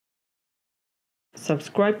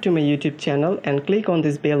Subscribe to my YouTube channel and click on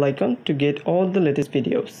this bell icon to get all the latest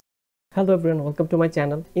videos. Hello everyone, welcome to my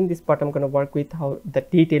channel. In this part I'm going to work with how the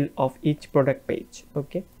detail of each product page.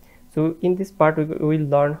 Okay, so in this part we will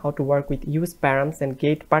learn how to work with use params and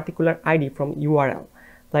get particular ID from URL.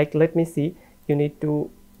 Like, let me see, you need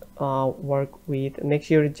to work with, make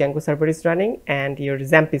sure your Django server is running and your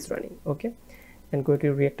XAMPP is running. Okay, and go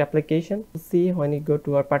to React application. See, when you go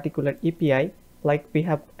to our particular API, like we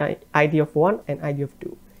have ID of 1 and ID of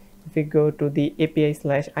 2. If you go to the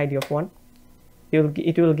API/ID of 1,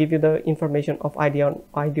 it will give you the information of ID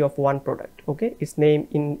of one product. Okay, its name,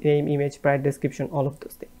 image, price, description, all of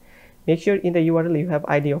those things. Make sure in the URL you have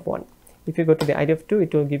ID of 1. If you go to the ID of 2,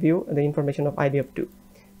 it will give you the information of ID of 2.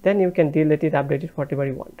 Then you can delete it, update it, whatever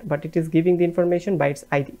you want, but it is giving the information by its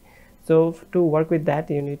ID. So to work with that,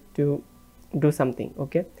 you need to do something.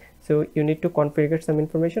 Okay, so you need to configure some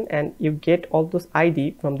information and you get all those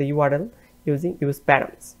ID from the URL using use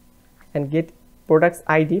params, and get products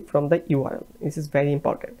ID from the URL. This is very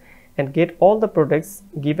important. And get all the products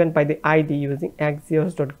given by the ID using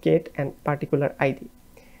axios.get and particular ID.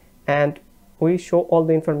 And we show all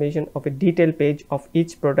the information of a detail page of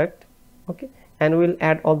each product. Okay, and we'll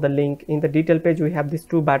add all the link. In the detail page we have these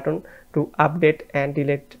two buttons to update and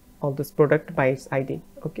delete all this product by its ID.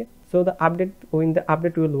 Okay, so the update, in the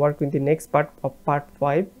update we will work with the next part of part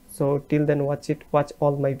 5. So till then watch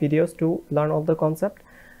all my videos to learn all the concept.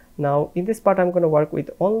 Now in this part I'm going to work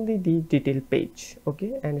with only the detail page.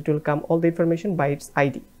 Okay, and it will come all the information by its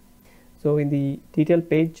ID. So in the detail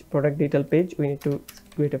page, product detail page, we need to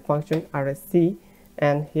create a function rsc,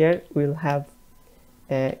 and here we'll have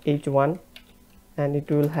h1 and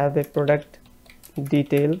it will have a product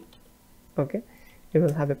detail. Okay, it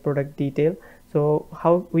will have a product detail. So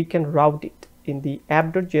how we can route it? In the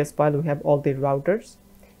app.js file we have all the routers,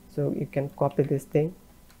 so you can copy this thing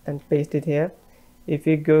and paste it here. If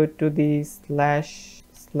you go to the //.id/,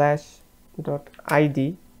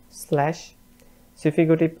 so if you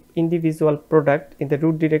go to individual product in the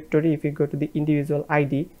root directory, if you go to the individual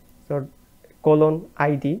ID, so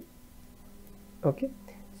 :id, okay,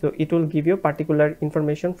 so it will give you particular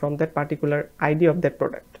information from that particular ID of that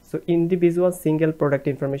product. So individual single product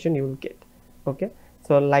information you will get. Okay,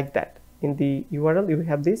 so like that, in the URL you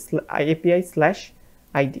have this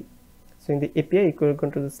API/ID. So in the API you will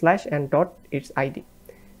go to the slash and dot its ID,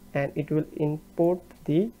 and it will import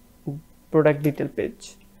the product detail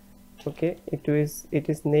page. Okay, it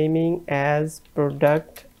is naming as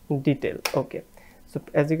product detail. Okay, so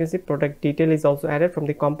as you can see, product detail is also added from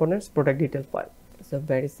the components product detail file. So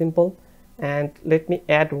very simple. And let me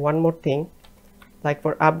add one more thing. Like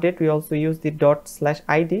for update, we also use the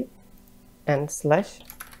 ./id and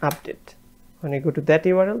 /update. When you go to that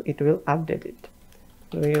URL, it will update it.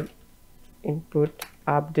 So we'll input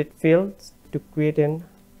update fields to create an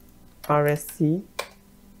rsc.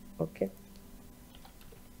 Okay,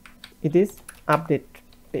 it is update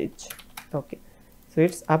page. Okay, so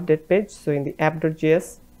it's update page. So in the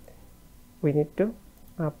app.js we need to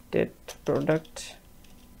update product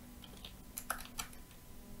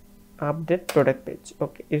page.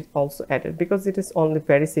 Okay, it's also added because it is only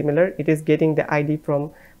very similar. It is getting the ID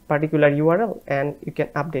from particular URL and you can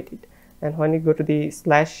update it. And when you go to the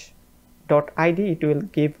 /.id, it will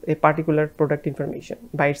give a particular product information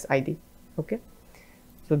by its ID. Okay,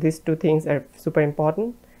 so these two things are super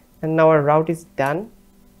important. And now our route is done.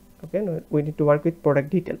 Okay, now we need to work with product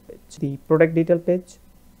detail page. The product detail page,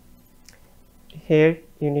 here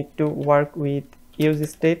you need to work with use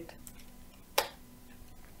state,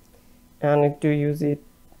 and need to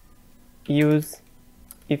use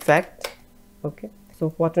effect. Okay, so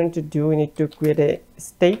what we need to do, we need to create a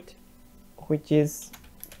state which is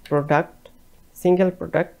product, single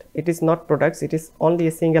product. It is not products, it is only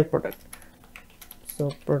a single product.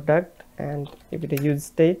 So product, and give it a use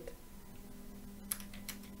state,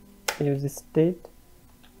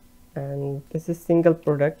 and this is single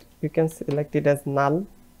product. You can select it as null.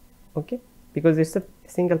 Okay, because it's a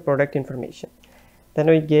single product information. Then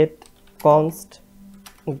we get const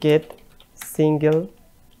get single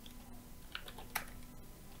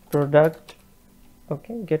product.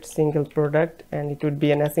 Okay, get single product, and it would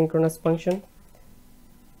be an asynchronous function,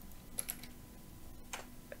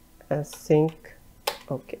 async.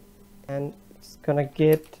 Okay, and it's gonna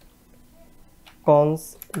get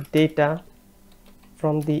const data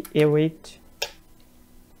from the await,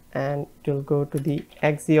 and it will go to the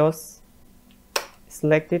axios,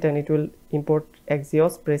 select it, and it will import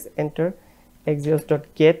axios. Press enter,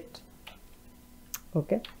 axios.get.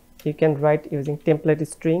 Okay, you can write using template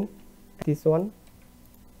string, this one.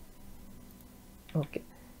 Okay,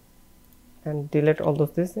 and delete all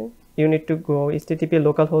those things. You need to go http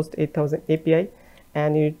localhost 8000 API,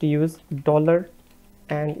 and you need to use dollar,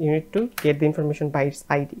 and you need to get the information by its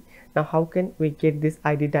ID. Now how can we get this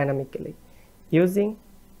ID dynamically? Using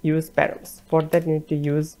use params. For that you need to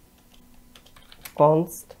use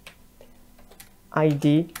const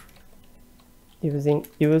ID using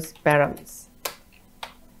use params.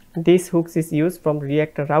 This hooks is used from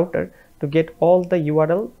React router to get all the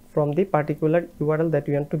URL from the particular URL that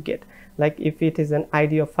you want to get. Like if it is an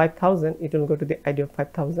ID of 5000, it will go to the ID of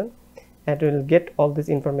 5000 and it will get all this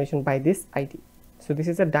information by this ID. So this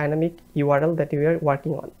is a dynamic URL that we are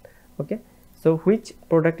working on. Okay, so which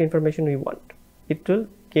product information we want, it will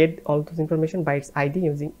get all this information by its ID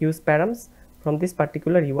using use params from this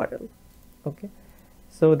particular URL. Okay,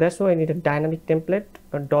 so that's why I need a dynamic template,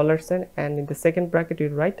 a $sign, and in the second bracket you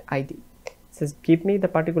write ID. It says give me the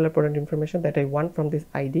particular product information that I want from this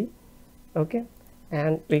ID. Okay,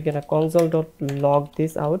 and we're gonna console.log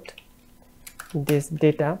this out, this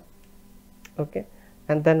data. Okay,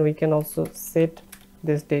 and then we can also set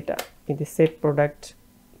this data in the set product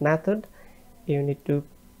method. You need to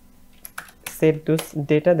set this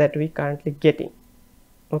data that we currently getting,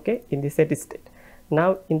 okay, in the set state.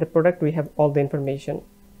 Now in the product we have all the information.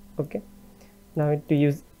 Okay, now we need to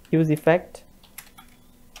use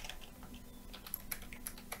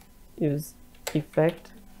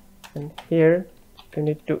effect, and here you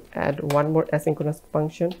need to add one more asynchronous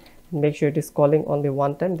function. Make sure it is calling only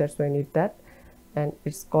one time, that's why I need that, and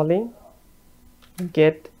it's calling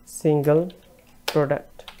get single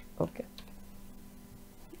product. Okay,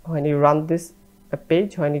 when you run this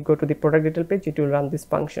page, when you go to the product detail page, it will run this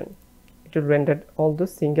function. It will render all the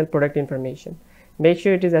single product information. Make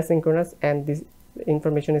sure it is asynchronous and this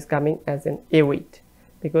information is coming as an await,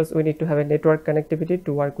 because we need to have a network connectivity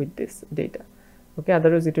to work with this data. Okay,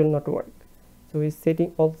 otherwise it will not work. So we're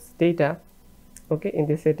setting all this data, okay, in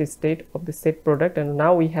the set state of the set product, and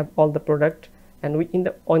now we have all the product, and we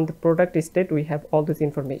on the product state we have all this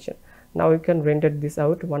information. Now we can render this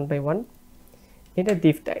out one by one in a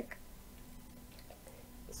div tag.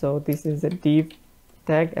 So this is a div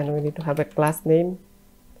tag, and we need to have a class name,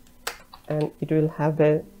 and it will have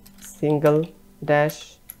a single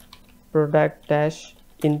dash product dash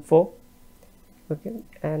info. Okay,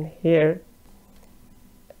 and here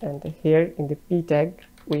in the p tag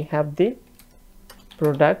we have the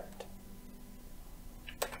product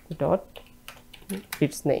dot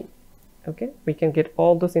its name. Okay, we can get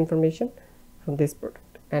all those information from this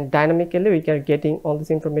product, and dynamically we can getting all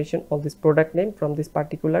this information, all this product name from this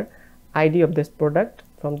particular ID of this product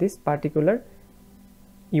from this particular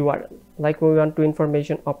URL. Like we want to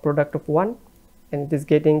information of product of 1, and it is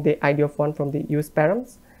getting the ID of 1 from the use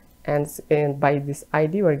params, and by this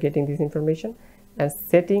ID we are getting this information and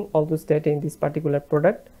setting all those data in this particular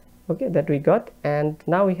product, okay, that we got. And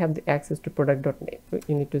now we have the access to product.name. So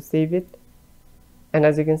you need to save it, and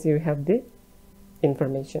as you can see we have the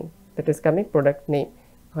information that is coming product name.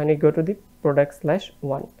 When you go to the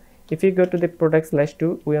product/1, if you go to the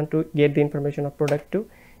product/2, we want to get the information of product 2,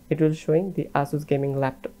 it will showing the Asus gaming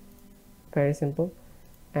laptop. Very simple.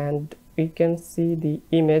 And we can see the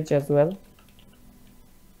image as well.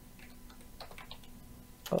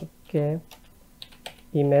 Okay,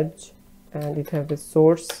 image, and it have a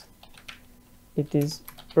source, it is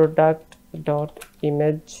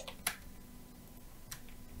product.image.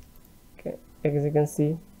 okay, as you can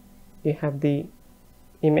see you have the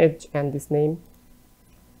image and this name,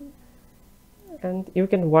 and you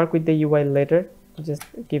can work with the UI later, just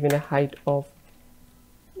given a height of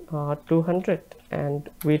 200 and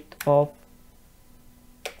width of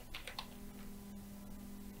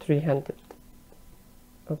 300.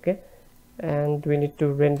 Okay, and we need to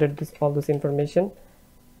render this all this information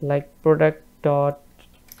like product dot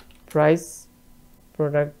price,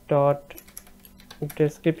 product dot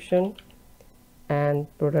description, and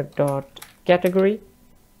product dot category.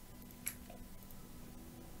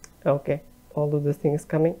 Okay, all of these things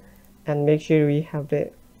coming, and make sure we have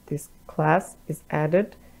this class is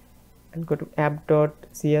added, and go to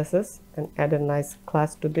app.css and add a nice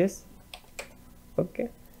class to this. Okay,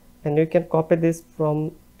 and you can copy this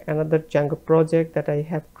from another Django project that I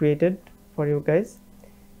have created for you guys,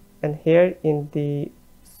 and here in the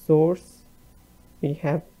source we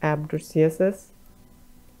have app.css,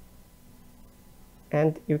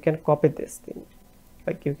 and you can copy this thing,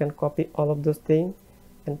 like you can copy all of those things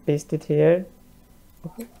and paste it here.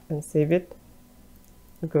 Okay, and save it.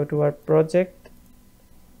 Go to our project.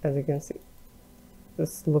 As you can see,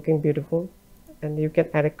 it's looking beautiful, and you can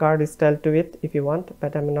add a card style to it if you want,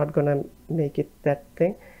 but I'm not gonna make it that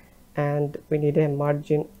thing. And we need a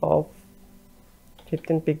margin of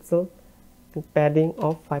 15 pixel, and padding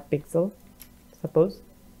of 5 pixel, suppose.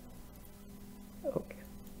 Okay,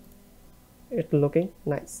 it's looking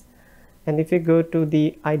nice. And if you go to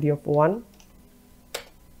the ID of 1,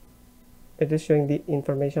 it is showing the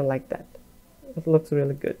information like that. It looks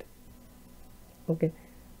really good. Okay,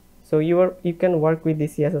 so you can work with the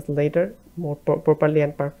CSS later more properly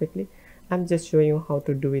and perfectly. I'm just showing you how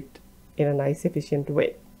to do it in a nice efficient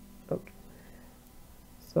way. Okay,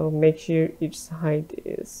 so make sure its height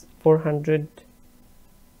is 400,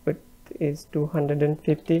 width is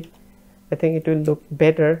 250. I think it will look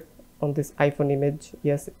better on this iPhone image.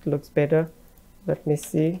 Yes, it looks better. Let me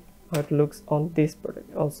see how it looks on this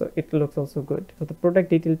product. Also, it looks also good. So the product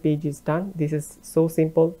detail page is done. This is so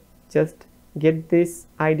simple. Just get this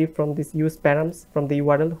ID from this use params from the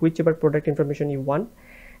URL, whichever product information you want,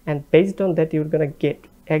 and based on that you're gonna get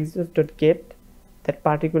exhaust.get that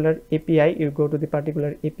particular API. You go to the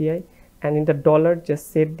particular API, and in the dollar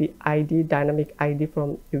just set the ID, dynamic ID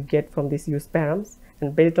from you get from this use params,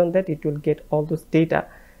 and based on that it will get all those data,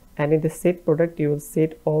 and in the set product you will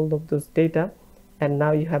set all of those data, and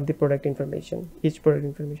now you have the product information, each product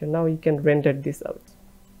information. Now you can render this out.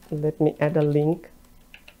 Let me add a link.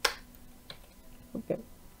 Okay,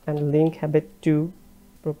 and link have a to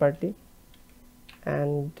property,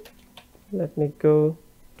 and let me go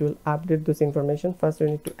to update this information. First we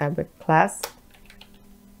need to add a class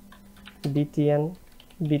btn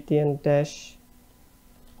dash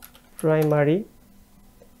primary,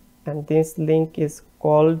 and this link is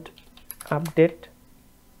called update.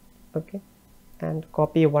 Okay, and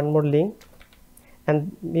copy one more link,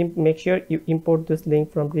 and make sure you import this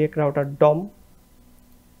link from React Router DOM,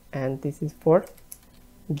 and this is for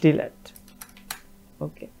delete.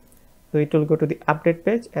 Okay, so it will go to the update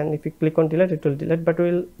page, and if you click on delete it will delete, but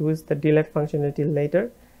we'll use the delete functionality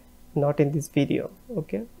later, not in this video.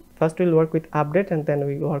 Okay, first we'll work with update and then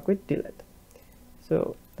we work with delete.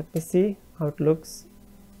 So let me see how it looks.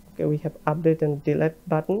 Okay, we have update and delete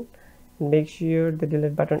button. Make sure the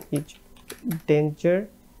delete button is danger,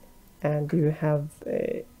 and you have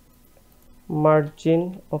a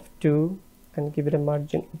margin of 2, and give it a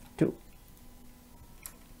margin of 2.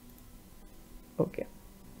 Okay,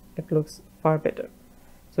 it looks far better.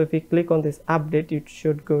 So if you click on this update, it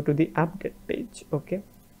should go to the update page. Okay,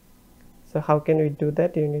 so how can we do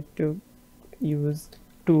that? You need to use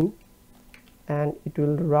to, and it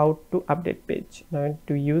will route to update page. Now I need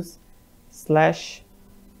to use /id.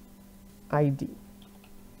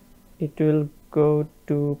 It will go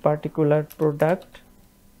to particular product.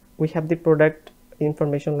 We have the product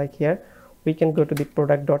information like here. We can go to the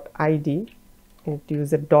product.id and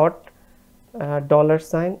use a dollar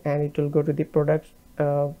sign, and it will go to the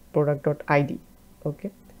product.id.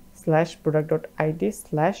 Okay,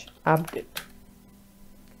 /product.id/update.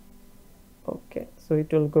 Okay, so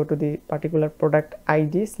it will go to the particular product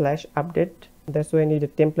ID/update. That's why I need a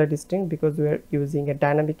template string, because we are using a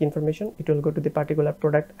dynamic information. It will go to the particular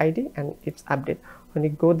product ID and its update. When you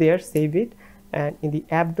go there, save it, and in the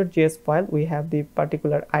app.js file we have the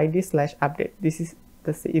particular ID/update. This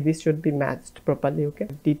should be matched properly. Okay,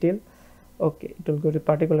 detail. Okay, it will go to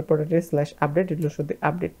particular product ID/update. It will show the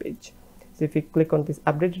update page. So if you click on this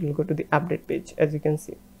update, it will go to the update page. As you can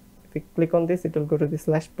see, if you click on this, it will go to the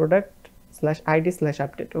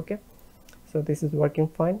 /product/ID/update. Okay, so this is working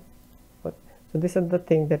fine. So these are the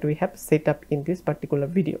things that we have set up in this particular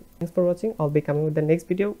video. Thanks for watching. I'll be coming with the next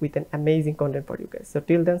video with an amazing content for you guys. So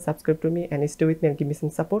till then, subscribe to me and stay with me and give me some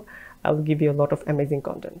support. I'll give you a lot of amazing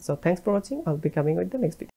content. So thanks for watching. I'll be coming with the next video.